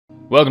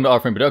Welcome to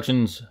Offering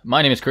Productions.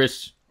 My name is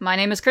Chris. My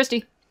name is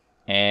Christy.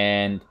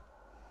 And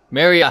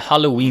Merry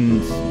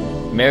Halloween's,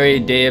 Merry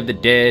Day of the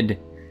Dead,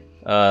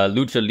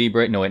 Lucha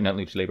Libre. No, wait, not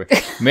Lucha Libre.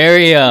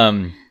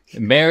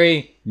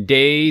 Merry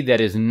Day that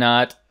is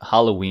not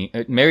Halloween.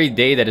 Merry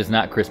Day that is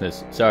not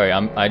Christmas. Sorry,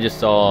 I just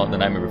saw The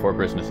Nightmare Before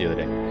Christmas the other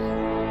day.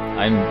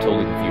 I'm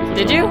totally confused.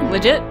 Did you?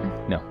 Legit?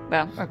 No.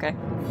 Oh, okay.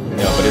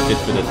 No, but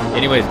it's for this.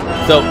 Anyways,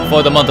 so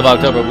for the month of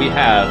October, we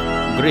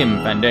have Grim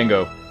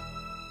Fandango.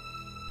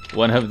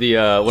 One of the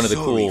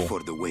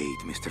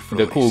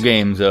cool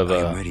games of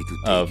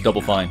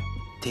Double Fine.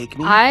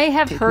 I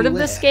have heard of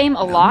this game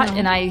a lot,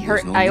 and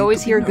I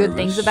always hear good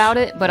things about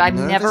it, but I've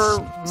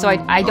never, so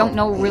I don't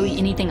know really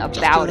anything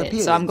about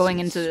it, so I'm going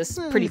into this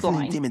pretty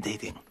blind.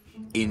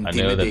 I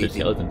know that there's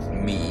skeletons.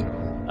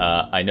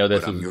 I know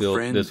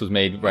this was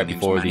made right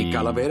before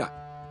the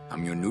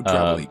I'm your new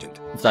travel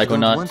agent.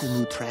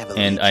 Psychonauts,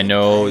 and I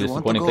know this is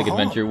a point-and-click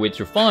adventure, which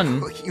are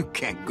fun, you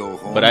can't go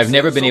home. but I've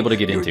never been able to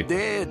get into.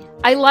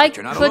 I like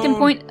click and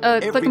point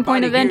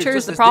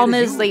adventures. The problem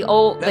is they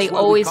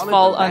always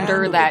fall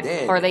under that,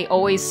 or they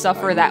always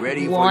suffer that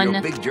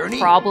one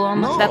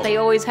problem that they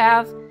always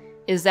have,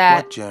 is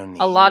that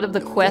a lot of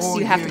the quests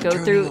you have to go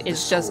through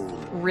is just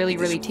really,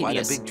 really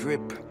tedious.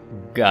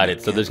 Got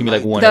it. So there's gonna be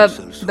like one.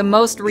 The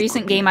most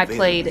recent game I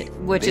played,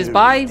 which is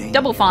by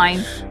Double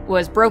Fine,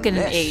 was Broken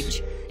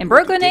Age. And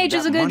Broken Age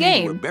is a good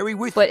game,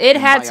 but it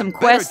had some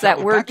quests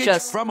that were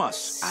just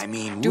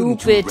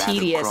stupid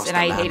tedious, and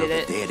I hated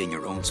it.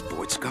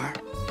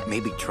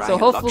 So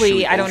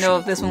hopefully, I don't know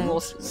if this one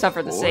will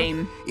suffer the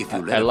same.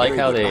 I like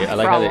how they have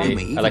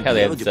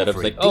it set up.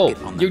 It's like, oh,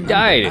 you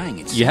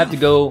died. You have to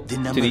go to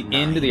the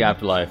end of the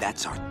afterlife,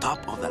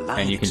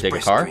 and you can take a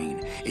car, you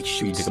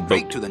can take a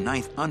boat,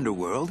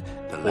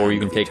 or you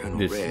can take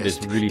this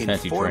really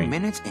fancy train.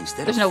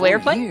 There's no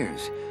airplane?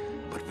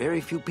 But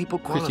very few people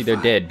qualify. Christy,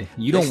 they're dead.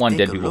 You don't want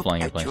dead people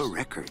flying airplanes.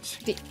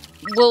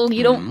 Well,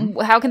 you don't.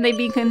 How can they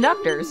be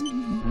conductors,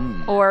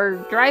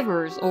 or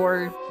drivers,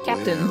 or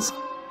captains?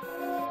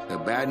 The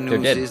bad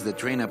news is the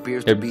train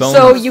appears to be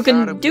so you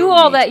can do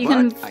all that. You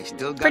can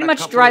pretty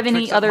much drive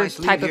any other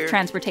type of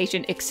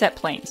transportation except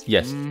planes.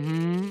 Yes,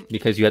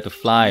 because you have to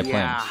fly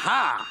planes.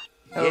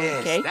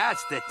 Okay. Have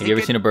you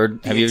ever seen a bird?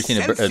 Have you ever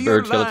seen a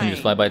bird skeleton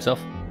just fly by itself?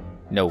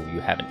 No, you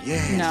haven't.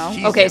 No.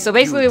 Okay, so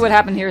basically what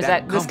happened here is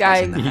that this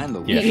guy...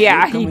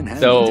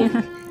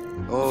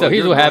 So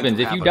here's what happens.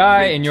 If you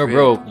die and you're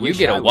broke, you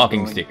get a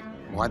walking stick.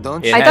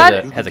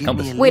 It has a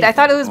compass. Wait, I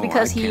thought it was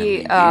because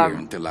he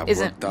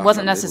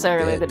wasn't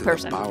necessarily a good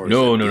person.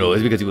 No.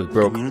 It's because he was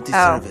broke.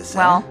 Oh,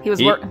 well,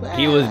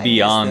 he was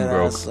beyond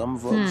broke.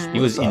 He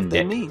was in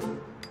debt.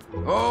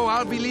 Oh,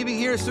 I'll be leaving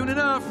here soon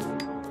enough.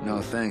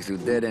 No thanks to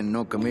dead and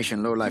no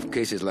commission low-life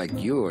cases like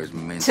yours,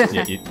 man.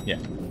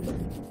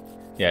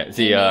 Yeah.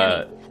 See,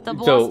 so the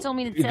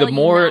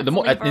more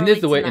in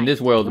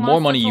this world, the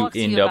more money you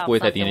end up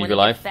with at the end of your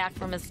life,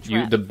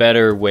 the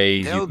better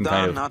ways you can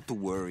kind of,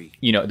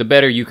 the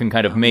better you can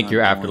kind of make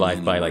your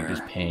afterlife by like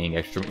just paying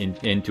extra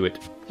into it.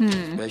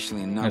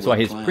 That's why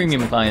his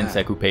premium clients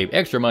who pay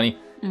extra money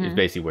is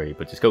basically where he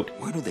puts his coat.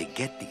 Where do they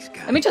get these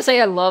guys? Let me just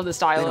say I love the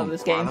style of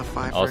this game.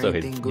 Also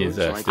his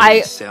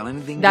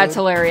that's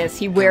hilarious.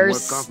 He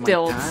wears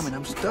stilts.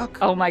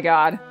 Oh my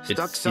god.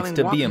 It's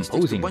to be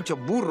imposing.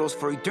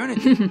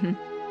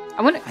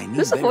 I wonder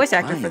who's the voice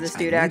actor for this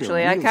dude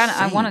actually.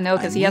 I want to know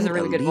because he has a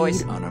really good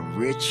voice. On a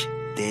rich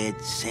dead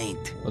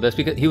saint. Well, that's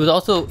because he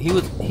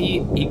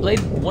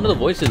played one of the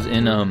voices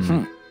in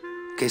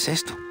 ¿Qué es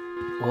esto?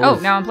 Oh,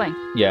 now I'm playing.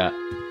 Yeah.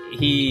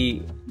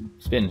 He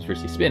spin. He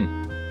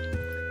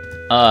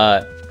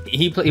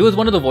was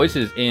one of the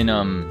voices in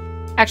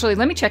Actually,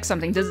 let me check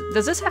something.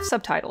 Does this have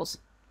subtitles?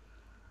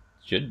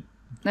 Should.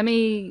 Let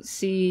me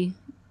see.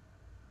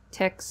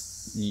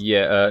 Text.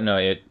 Yeah. No.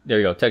 There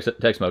you go.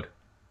 Text mode.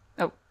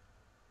 Oh.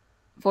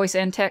 Voice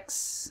and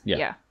text.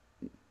 Yeah.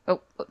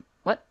 Oh.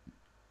 What?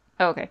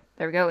 Oh, okay.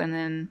 There we go. And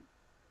then.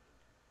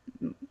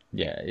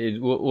 Yeah.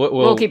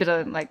 We'll keep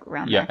it like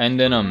around there. Yeah. And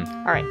then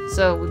All right.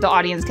 So the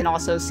audience can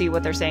also see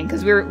what they're saying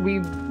because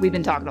we've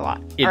been talking a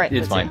lot. All right.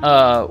 It's fine.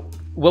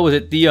 What was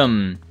it?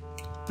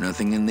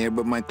 Nothing in there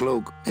but my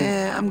cloak.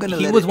 I'm gonna.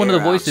 He was one of the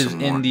voices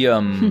in the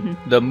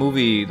the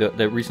movie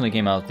that recently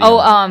came out.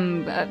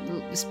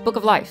 Book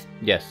of Life.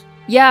 Yes.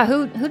 Yeah.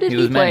 Who did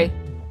he play? Manny.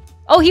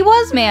 Oh, he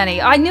was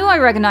Manny. I knew I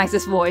recognized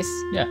this voice.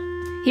 Yeah.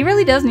 He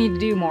really does need to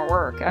do more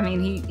work. I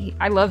mean,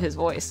 I love his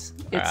voice.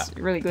 It's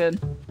really good.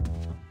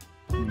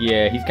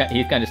 Yeah, he's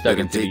kind of stuck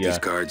into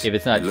the if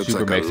it's not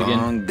super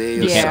Mexican,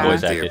 you can't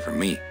voice act it. For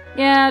me.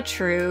 Yeah,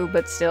 true,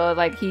 but still,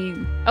 like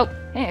Oh,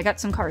 hey, I got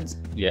some cards.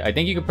 Yeah, I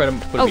think you can put them.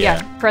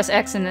 Press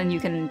X and then you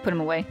can put them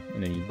away.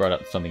 And then you brought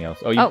up something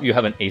else. Oh, you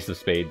have an ace of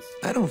spades.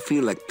 I don't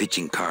feel like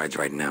pitching cards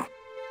right now.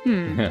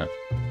 Can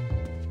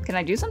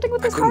I do something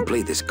with this card? I couldn't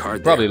play this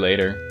card. Probably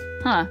later.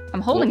 Huh?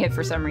 I'm holding it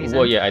for some reason.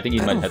 Well, yeah, I think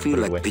you might have to put it away.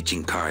 I don't feel like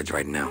pitching cards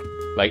right now.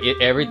 Like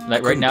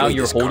right now,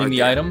 you're holding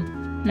the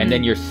item, and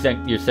then you're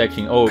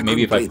sectioning. Oh,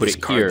 maybe if I put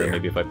it here,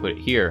 maybe if I put it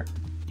here.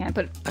 Can I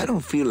put? I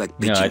don't feel like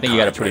pitching. No, I think you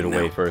got to put it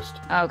away first.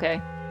 Oh,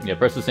 okay. Yeah,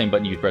 press the same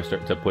button you pressed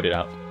to put it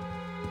out.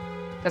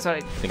 That's what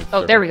I think.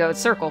 Oh, there we go. It's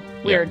circle.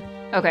 Weird.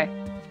 Yeah. Okay.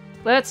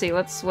 Let's see.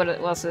 What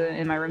else is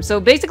in my room? So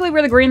basically,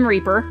 we're the Grim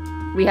Reaper.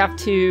 We have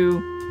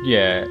to.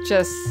 Yeah.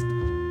 Just.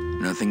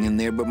 Nothing in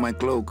there but my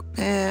cloak.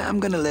 I'm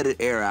gonna let it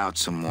air out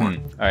some more. All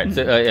right.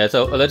 So yeah.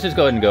 So let's just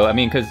go ahead and go. I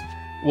mean, because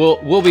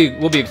we'll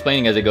be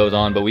explaining as it goes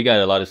on, but we got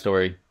a lot of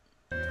story.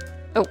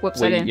 Oh,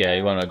 whoops! I didn't. Yeah,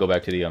 you want to go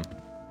back to the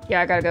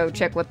Yeah, I gotta go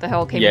check what the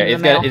hell came in the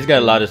mail. Yeah, it's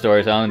got a lot of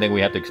stories. So I don't think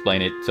we have to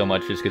explain it so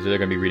much, just because they're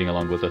gonna be reading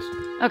along with us.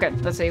 Okay,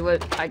 let's see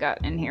what I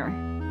got in here.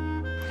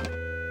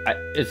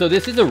 So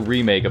this is a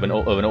remake of an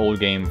old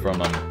game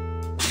from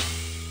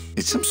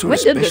It's some sort when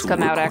of did this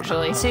come out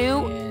actually?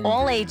 To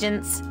all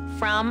agents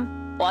from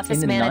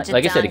Office Manager.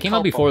 Like I said, it came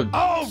out before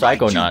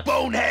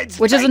Psychonauts,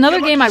 which is another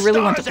game I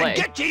really want to play.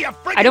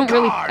 I haven't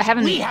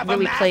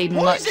really played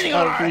much of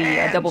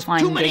the Double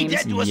Fine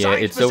games. Yeah,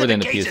 it's over there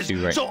in the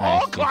PS2 right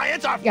now.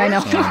 Yeah, I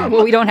know.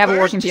 Well, we don't have a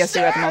working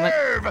PS2 at the moment.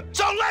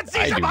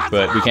 I do,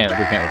 but we can't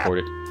record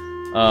it.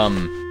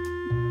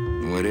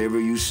 Whatever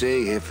you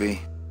say, Hefe.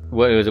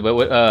 What was it?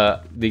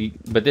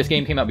 But this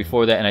game came out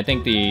before that, and I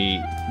think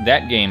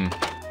that game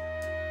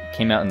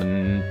came out in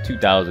the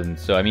 2000s.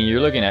 So I mean,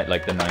 you're looking at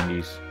like the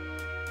 90s.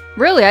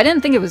 Really, I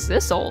didn't think it was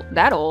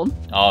that old.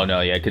 Oh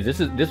no, yeah, because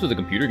this was a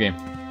computer game.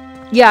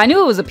 Yeah, I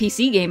knew it was a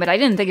PC game, but I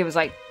didn't think it was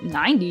like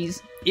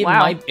 90s.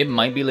 It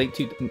might be like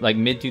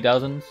mid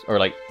 2000s or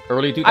like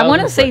early 2000s. I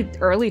want to say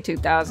early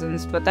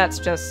 2000s, but that's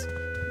just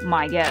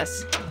my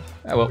guess.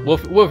 Yeah, well,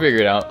 we'll figure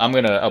it out.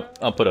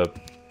 I'll put a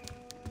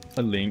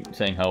link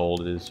saying how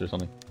old it is or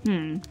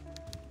something.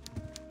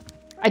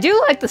 I do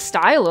like the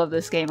style of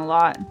this game a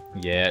lot.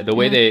 Yeah, the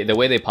way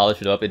they polish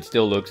it up, it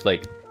still looks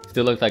like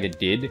it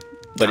did.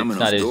 But it's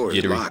not as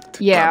jittery.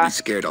 Yeah. Probably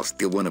scared I'll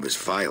steal one of his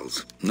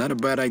files. Not a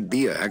bad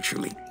idea,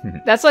 actually.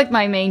 That's like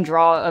my main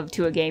draw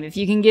to a game. If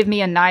you can give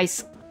me a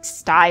nice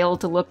style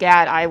to look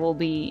at, I will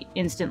be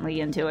instantly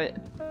into it.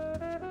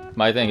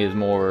 My thing is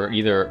more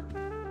either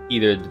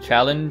the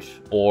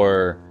challenge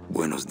or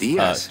Buenos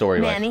dias.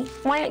 Story-wise. Manny,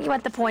 why aren't you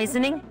at the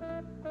poisoning?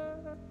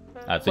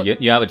 So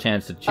you have a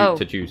chance to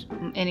choose.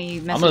 Any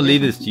messages? I'm gonna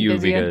leave this to you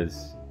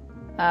because.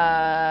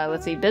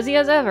 Let's see. Busy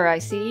as ever, I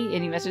see.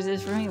 Any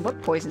messages for me?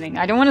 What poisoning?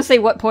 I don't want to say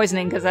what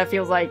poisoning because that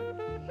feels like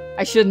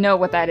I should know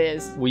what that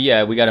is. Well,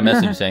 yeah, we got a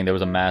message saying there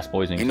was a mass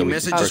poisoning. Any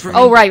messages for me?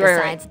 Oh, right.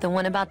 Besides the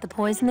one about the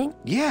poisoning?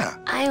 Yeah.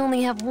 I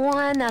only have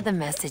one other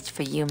message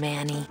for you,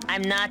 Manny.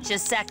 I'm not your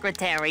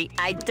secretary.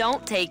 I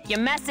don't take your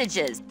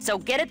messages. So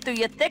get it through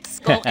your thick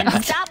skull and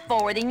stop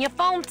forwarding your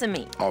phone to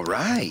me. All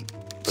right.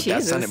 But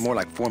that sounded more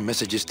like 4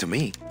 messages to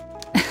me.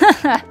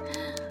 I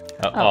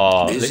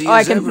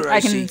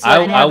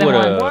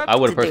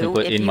would have personally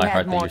put in my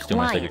heart that you're still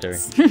my secretary.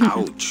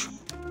 Ouch.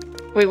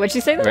 Wait, what'd she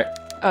say there? Right.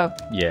 Oh.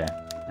 Yeah.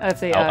 Let's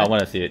see. I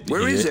want to see it.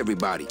 Where is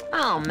everybody?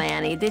 Oh,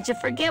 Manny, did you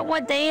forget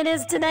what day it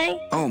is today?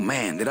 Oh,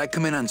 man, did I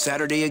come in on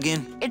Saturday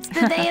again? It's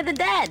the Day of the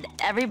Dead.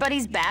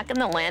 Everybody's back in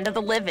the land of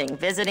the living,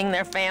 visiting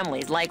their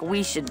families like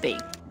we should be.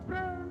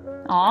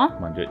 Aw.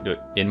 Come on, do it.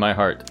 In my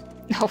heart.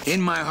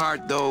 In my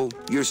heart, though,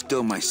 you're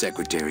still my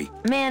secretary.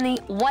 Manny,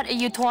 what are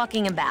you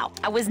talking about?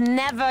 I was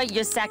never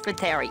your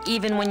secretary,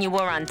 even when you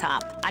were on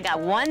top. I got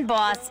one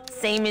boss,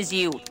 same as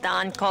you,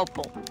 Don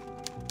Copel.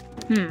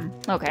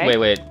 Okay.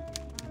 Wait.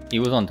 He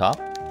was on top?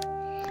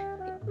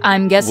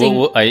 I'm guessing.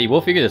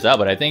 We'll figure this out,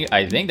 but I think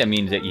that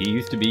means that he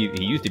used to be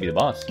the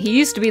boss. He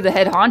used to be the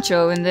head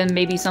honcho, and then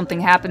maybe something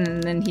happened,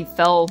 and then he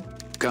fell.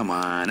 Come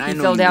on, I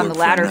know fell down you the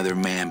work ladder. for another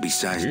man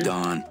besides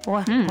Don.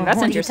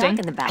 That's interesting.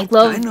 I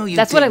love.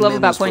 That's what I love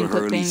about point and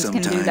click things.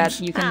 Can do that.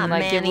 You can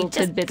like give little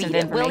tidbits of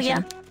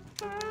information.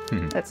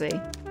 Let's see.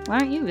 Why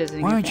aren't you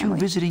visiting? Why aren't you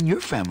visiting your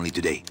family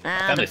today?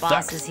 The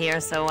boss is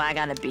here, so I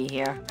gotta be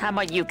here. How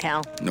about you,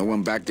 Cal? No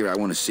one back there I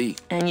want to see.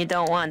 And you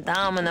don't want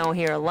Domino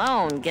here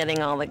alone,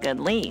 getting all the good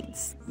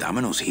leads.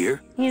 Domino's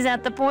here? He's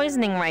at the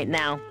poisoning right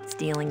now,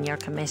 stealing your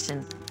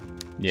commission.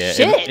 Yeah.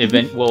 Shit.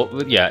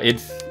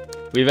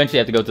 We eventually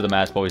have to go to the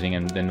mass poisoning,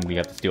 and then we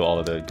have to steal all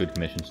of the good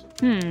commissions.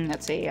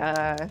 Let's see.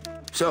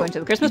 So, going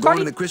to the Christmas going party?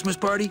 to the Christmas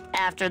party?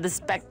 After the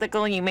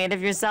spectacle you made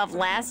of yourself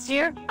last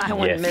year, I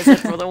wouldn't miss it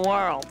for the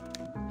world.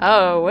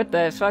 Oh, what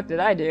the fuck did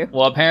I do?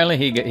 Well, apparently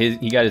he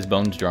got his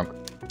bones drunk.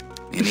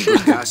 Any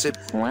good gossip?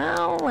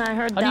 Well, I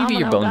heard How do you get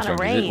your Domino bones got a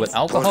drunk? Is it raise. with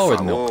alcohol or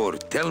with milk? Por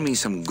favor, tell me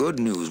some good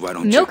news, why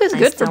don't Milk you? is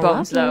good for still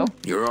bones, though. love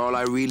You're all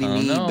I really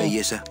need, no.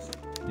 belleza.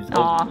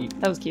 Aw,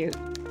 that was cute.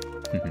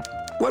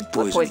 What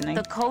poisoning?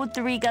 The Code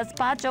 3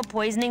 gazpacho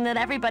poisoning that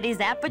everybody's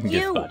at but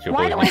you. Gazpacho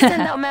Why do I poisoning.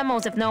 send out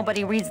memos if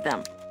nobody reads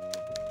them?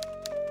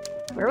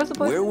 Where was the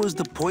poisoning? Where was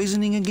the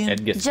poisoning again?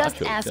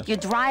 Just ask your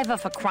driver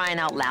for crying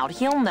out loud.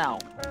 He'll know.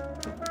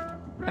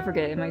 I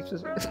forget. Am I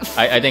supposed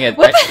I think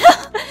what the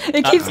hell?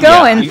 It keeps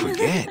going. I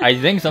forget. I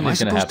think Am I something's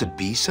gonna supposed happen. to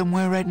be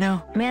somewhere right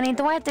now? Manny,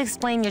 do I have to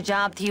explain your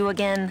job to you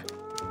again?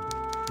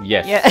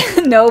 Yes.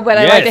 Yeah. No, but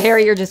I'd like to hear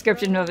your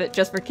description of it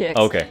just for kicks.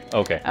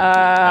 Okay.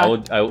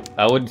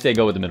 I would say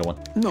go with the middle one.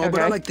 No,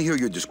 but I'd like to hear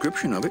your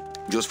description of it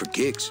just for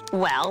kicks.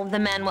 Well, the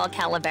Manuel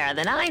Calavera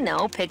that I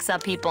know picks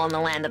up people in the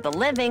land of the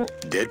living.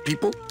 Dead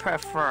people?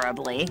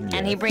 Preferably. Yeah.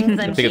 And he brings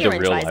them here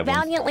and tries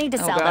valiantly to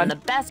sell them the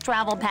best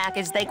travel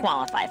package they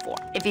qualify for.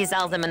 If he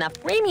sells them enough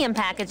premium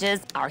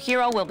packages, our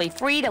hero will be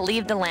free to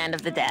leave the land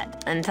of the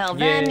dead. Until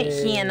then,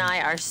 he and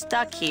I are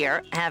stuck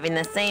here having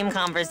the same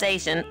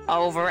conversation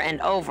over and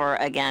over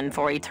again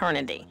for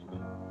eternity.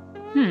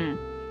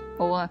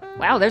 Well,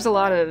 wow, there's a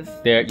lot of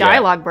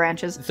dialogue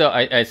branches. So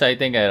I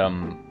think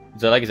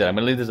so like I said, I'm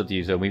gonna leave this up to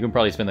you. So we can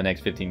probably spend the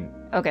next 80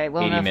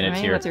 minutes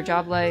here. What's your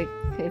job like?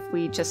 If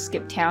we just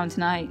skip town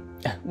tonight,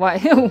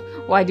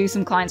 why do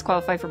some clients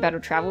qualify for better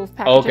travel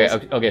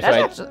packages? Okay.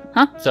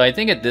 So I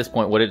think at this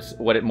point, what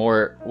it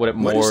more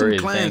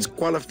is clients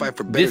qualify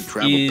for better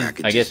travel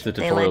packages? I guess the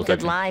tutorial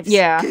section.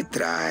 Yeah.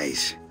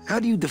 How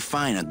do you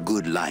define a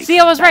good life? See,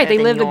 I was right. They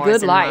lived a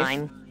good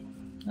life.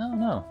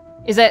 No.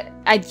 Is that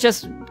I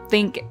just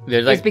think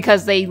it's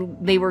because they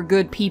were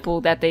good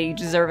people that they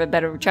deserve a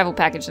better travel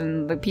package,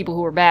 and the people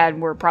who were bad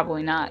were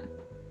probably not.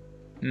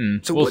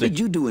 So what did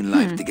you do in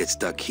life to get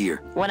stuck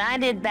here? What I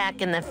did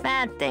back in the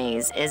fat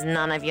days is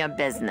none of your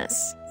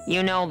business.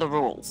 You know the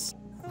rules.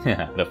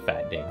 The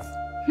fat days.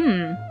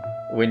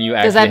 When you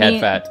actually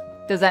had fat.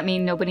 Does that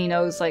mean nobody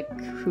knows, like,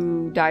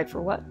 who died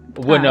for what?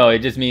 Well, no, it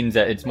just means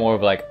that it's more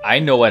of like, I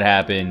know what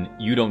happened,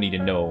 you don't need to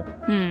know.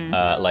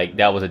 Like,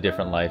 that was a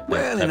different life.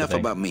 Well, enough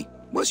about me.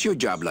 What's your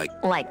job like?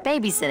 Like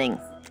babysitting,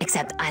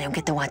 except I don't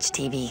get to watch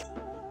TV.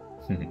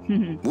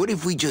 What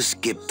if we just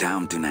skip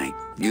town tonight?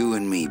 You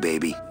and me,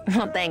 baby.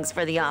 Well, thanks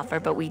for the offer,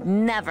 but we'd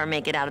never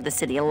make it out of the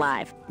city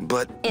alive.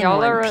 But in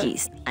one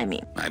piece, I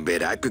mean. I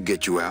bet I could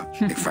get you out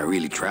if I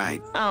really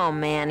tried. Oh,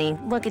 Manny,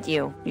 look at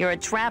you. You're a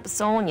trapped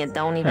soul and you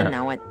don't even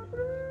know it.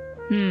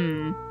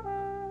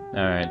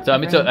 All right. So I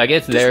mean, so I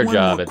guess their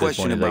job at this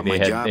point is like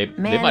they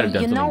might have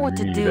done you know what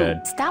to really do.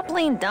 bad. Stop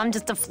playing dumb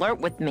just to flirt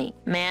with me,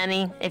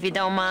 Manny. If you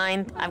don't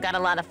mind, I've got a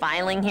lot of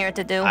filing here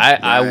to do.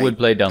 I would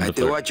play dumb to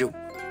flirt.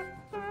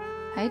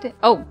 I did.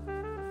 Oh.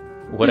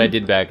 What I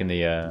did back in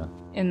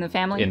the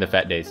family? In the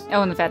fat days.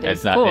 Oh, in the fat days.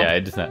 It's not. Cool. Yeah,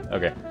 it's not.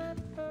 Okay.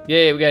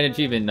 Yay, we got an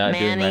achievement not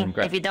doing random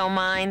crap. If you don't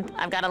mind,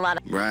 I've got a lot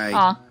of... Right.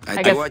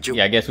 I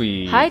guess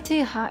we...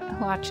 Haiti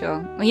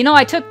Huacho. Well, you know,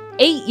 I took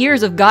 8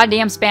 years of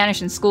goddamn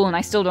Spanish in school, and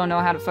I still don't know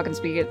how to fucking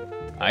speak it.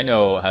 I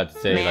know how to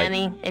say,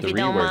 Manny, like, if you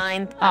don't words.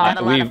 mind, I've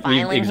got a lot of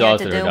filing we've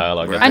exhausted here to our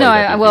dialogue. Right. I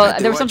know, well,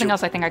 there was something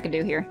else I think I could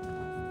do here.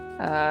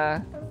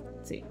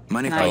 Let's see.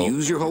 Mind if I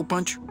use your hole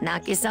punch?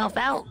 Knock yourself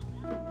out.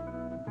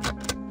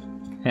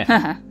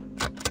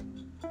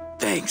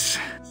 Thanks.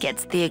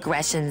 Gets the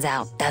aggressions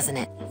out, doesn't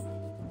it?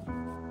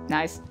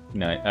 Nice.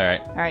 No, all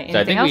right. All right. So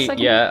I think else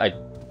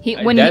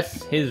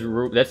that's his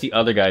room. That's the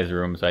other guy's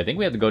room. So I think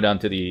we have to go down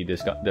to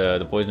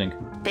the poisoning.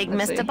 Big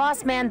Mr.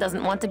 Boss Man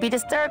doesn't want to be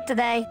disturbed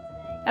today.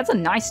 That's a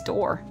nice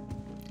door.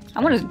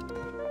 I want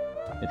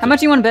to. How much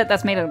do you want to bet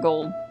that's made of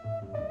gold?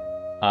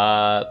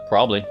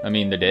 Probably. I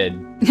mean, they're dead.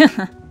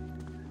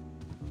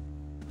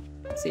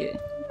 Let's see.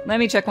 Let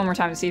me check one more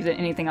time to see if there's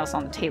anything else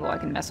on the table I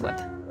can mess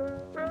with.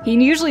 He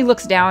usually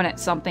looks down at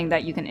something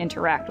that you can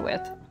interact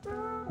with.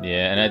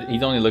 Yeah, and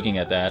he's only looking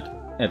at that,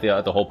 at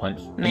the hole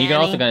punch. And Manny, you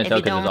can also kind of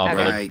tell because it's off.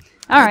 Right.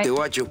 All right.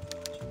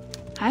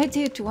 I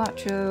did to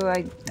watch you.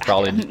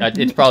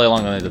 It's probably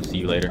along the lines of see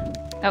you later.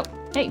 Oh,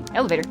 hey,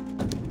 elevator.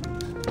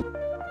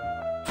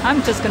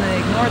 I'm just gonna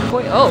ignore the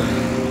boy. Oh.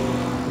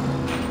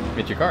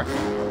 It's your car.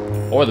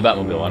 Or the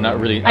Batmobile. I'm not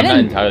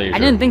entirely sure. I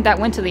didn't think that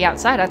went to the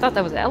outside. I thought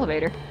that was the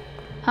elevator.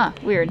 Huh,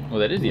 weird. Well,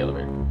 that is the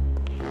elevator.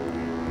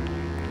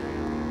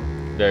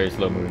 Very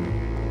slow moving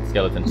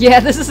skeleton. Yeah,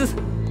 this is...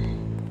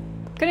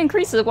 Could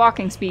increase the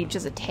walking speed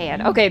just a tad.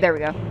 Okay, there we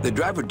go. The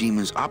driver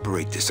demons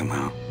operate this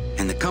somehow.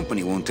 And the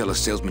company won't tell a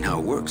salesman how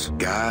it works.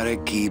 Gotta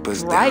keep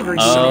us Driver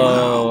down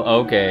somehow.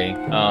 Oh, okay.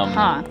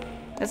 Huh.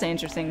 That's an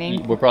interesting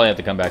name. We'll probably have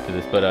to come back to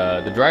this, but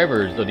the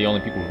drivers are the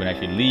only people who can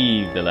actually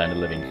leave the land of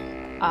living.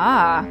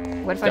 Ah,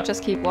 what if I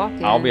just keep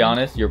walking? I'll be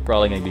honest, you're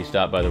probably gonna be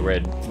stopped by the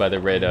red,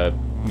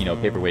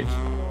 paperweights.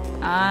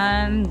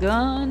 I'm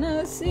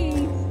gonna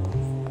see.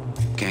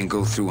 Can't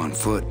go through on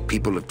foot.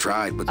 People have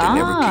tried, but they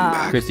never came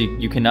back. Chrissy,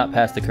 you cannot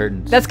pass the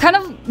curtains. That's kind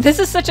of... This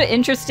is such an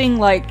interesting,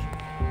 like,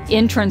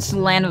 entrance to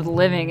the land of the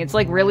living. It's,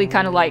 like, really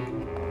kind of, like,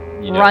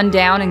 run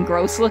down and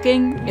gross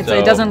looking. It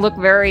doesn't look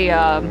very,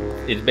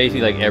 It's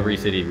basically like every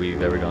city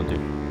we've ever gone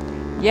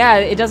to. Yeah,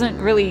 it doesn't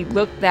really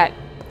look that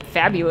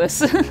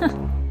fabulous.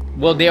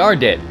 Well, they are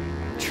dead.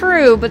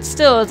 True, but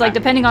still, it's like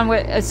depending on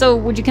what... So,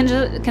 would you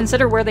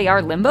consider where they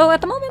are limbo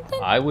at the moment,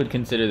 then? I would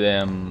consider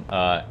them,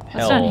 What's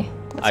hell...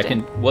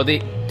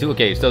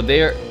 Okay, so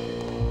they're...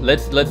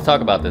 Let's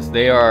talk about this.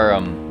 They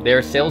are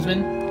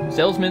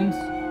salesmen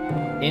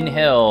in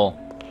hell,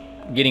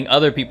 getting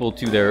other people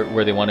to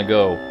where they want to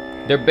go.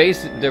 They're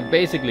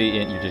basically...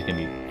 You're just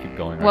gonna keep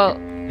going, right? Well,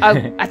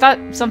 I thought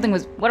something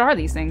was... What are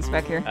these things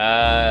back here?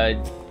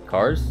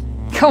 Cars?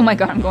 Oh my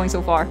god, I'm going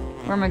so far.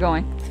 Where am I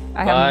going?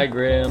 Bye,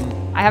 Grim.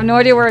 I have no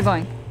idea where I'm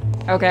going.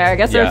 Okay, I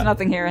guess there's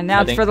nothing here, and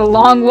now it's for the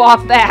long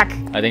walk back.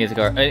 I think it's a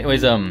car.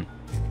 Anyways,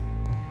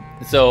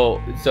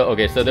 so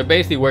they're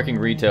basically working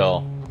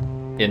retail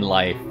in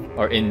life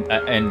or in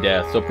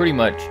death. So pretty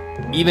much,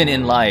 even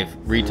in life,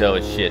 retail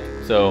is shit.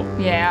 So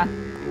yeah,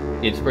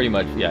 it's pretty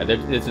much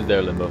this is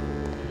their limbo.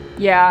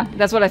 Yeah,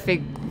 that's what I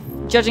think.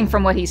 Judging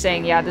from what he's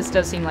saying, yeah, this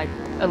does seem like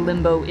a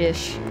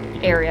limbo-ish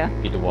area.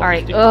 All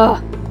right,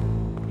 ugh,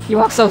 you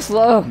walk so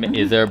slow.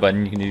 Is there a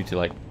button you can do to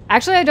like?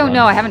 Actually, I don't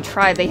know. I haven't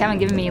tried. They haven't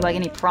given me like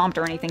any prompt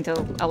or anything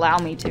to allow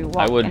me to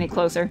walk any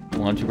closer.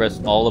 Why don't you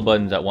press all the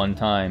buttons at one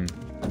time?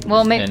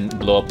 Well, maybe and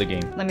blow up the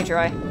game. Let me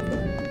try.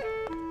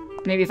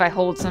 Maybe if I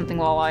hold something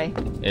while I.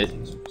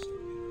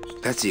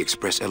 That's the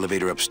express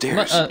elevator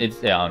upstairs. I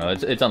don't know.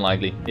 It's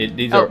unlikely.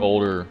 These are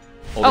older.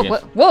 Oh,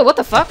 whoa! What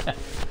the fuck?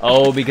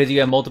 Oh, because you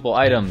have multiple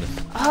items.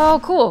 Oh,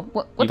 cool.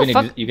 What the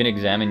fuck? You can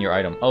examine your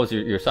item. Oh, it's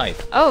your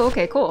scythe. Oh,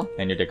 okay, cool.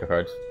 And your deck of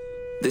cards.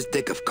 This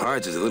deck of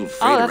cards is a little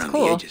frayed around the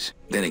edges.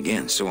 Then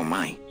again, so am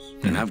I.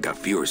 And I've got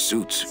fewer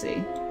suits. Let's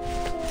see.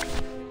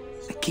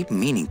 I keep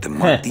meaning to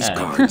mark these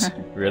cards.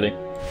 Really?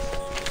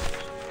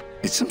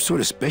 It's some sort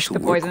of special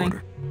work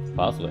order.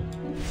 Possibly.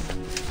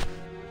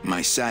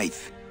 My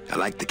scythe. I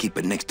like to keep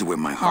it next to where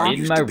my heart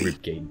used to be.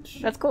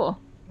 Ribcage. That's cool.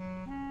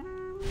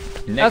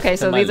 Okay,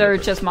 so these are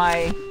just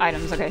my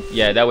items, okay.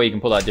 Yeah, that way you can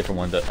pull out different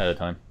ones at a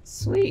time.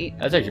 Sweet.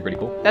 That's actually pretty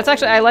cool. That's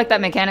actually, I like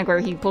that mechanic where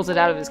he pulls it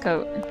out of his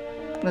coat.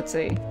 Let's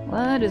see.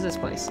 What is this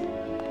place?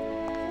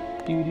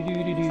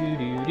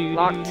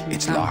 Locked.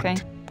 It's locked. Okay.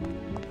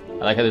 I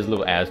like how there's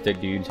little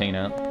Aztec dudes hanging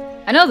out.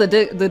 I know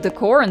the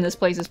decor in this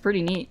place is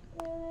pretty neat.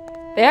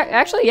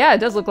 Actually, yeah, it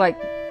does look like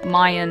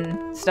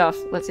Mayan stuff.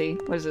 Let's see.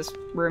 What is this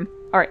room?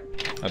 All right.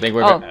 I think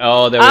we're.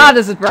 Oh,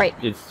 this is bright.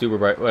 It's super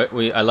bright.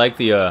 I like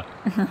the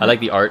I like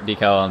the art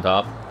decal on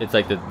top. It's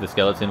like the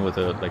skeleton with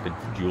a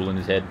jewel in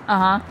his head.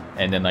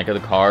 And then like the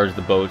cars,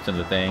 the boats, and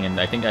the thing. And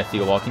I think I see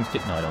a walking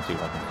stick. No, I don't see a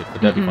walking stick.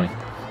 But that'd be funny.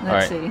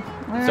 Let's see.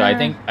 Where... So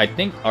I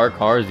think our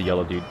car is the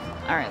yellow dude.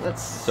 All right,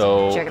 let's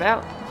check it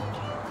out.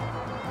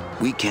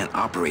 We can't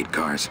operate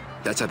cars.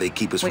 That's how they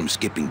keep us from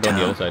skipping town. On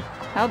the other side.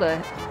 How the?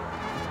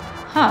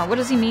 Huh? What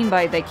does he mean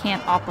by they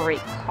can't operate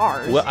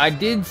cars? Well, I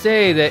did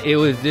say that it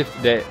was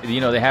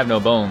they have no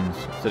bones,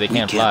 so they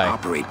can't fly. We can't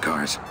operate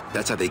cars.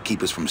 That's how they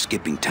keep us from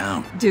skipping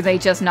town. Do they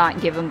just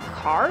not give them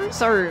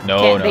cars, or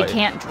they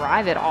can't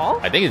drive at all?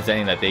 I think it's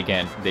saying that they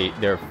can't.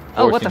 They're.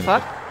 Oh, what the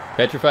fuck?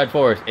 Petrified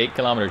forest, 8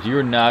 kilometers.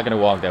 You're not gonna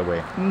walk that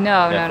way. No.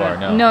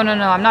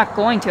 I'm not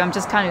going to. I'm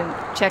just kind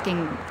of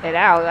checking it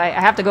out. I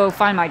have to go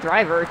find my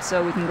driver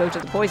so we can go to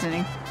the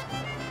poisoning.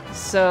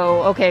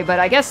 So okay, but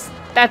I guess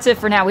that's it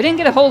for now. We didn't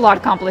get a whole lot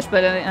accomplished,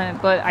 but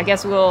I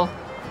guess we'll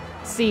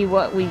see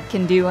what we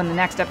can do in the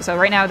next episode.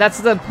 Right now, that's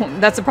the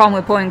problem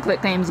with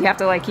point-and-click games. You have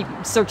to like keep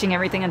searching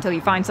everything until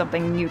you find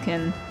something you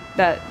can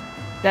that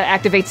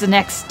activates the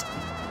next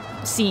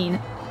scene.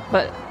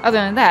 But other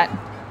than that.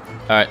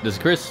 All right, this is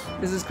Chris.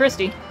 This is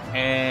Christy.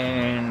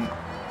 And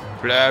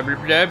blah blah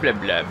blah blah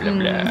blah blah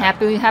blah.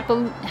 Happy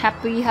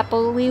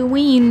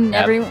Halloween,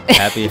 everyone.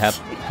 Happy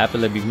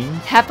Halloween.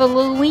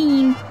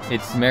 Halloween.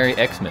 It's Merry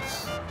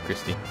Xmas,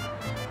 Christy.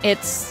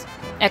 It's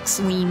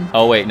Xween.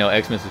 Oh wait, no,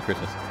 Xmas is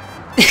Christmas.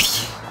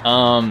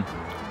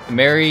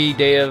 Merry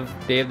Day of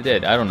the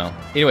Dead. I don't know.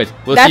 Anyways,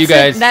 we'll see you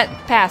guys. That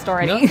passed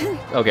already. No?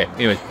 Okay.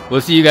 Anyways,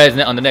 we'll see you guys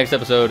on the next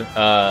episode.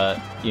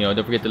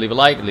 Don't forget to leave a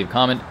like, leave a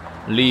comment,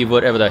 leave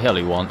whatever the hell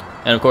you want,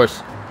 and of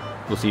course,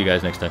 we'll see you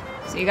guys next time.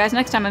 See you guys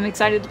next time. I'm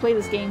excited to play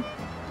this game.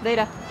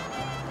 Later.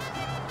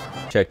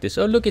 Check this.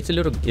 Oh look,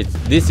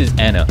 this is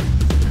Anna.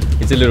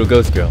 It's a little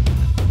ghost girl.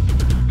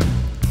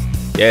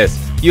 Yes,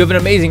 you have an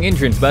amazing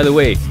entrance, by the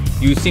way.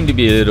 You seem to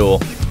be a little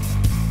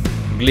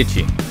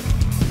glitchy.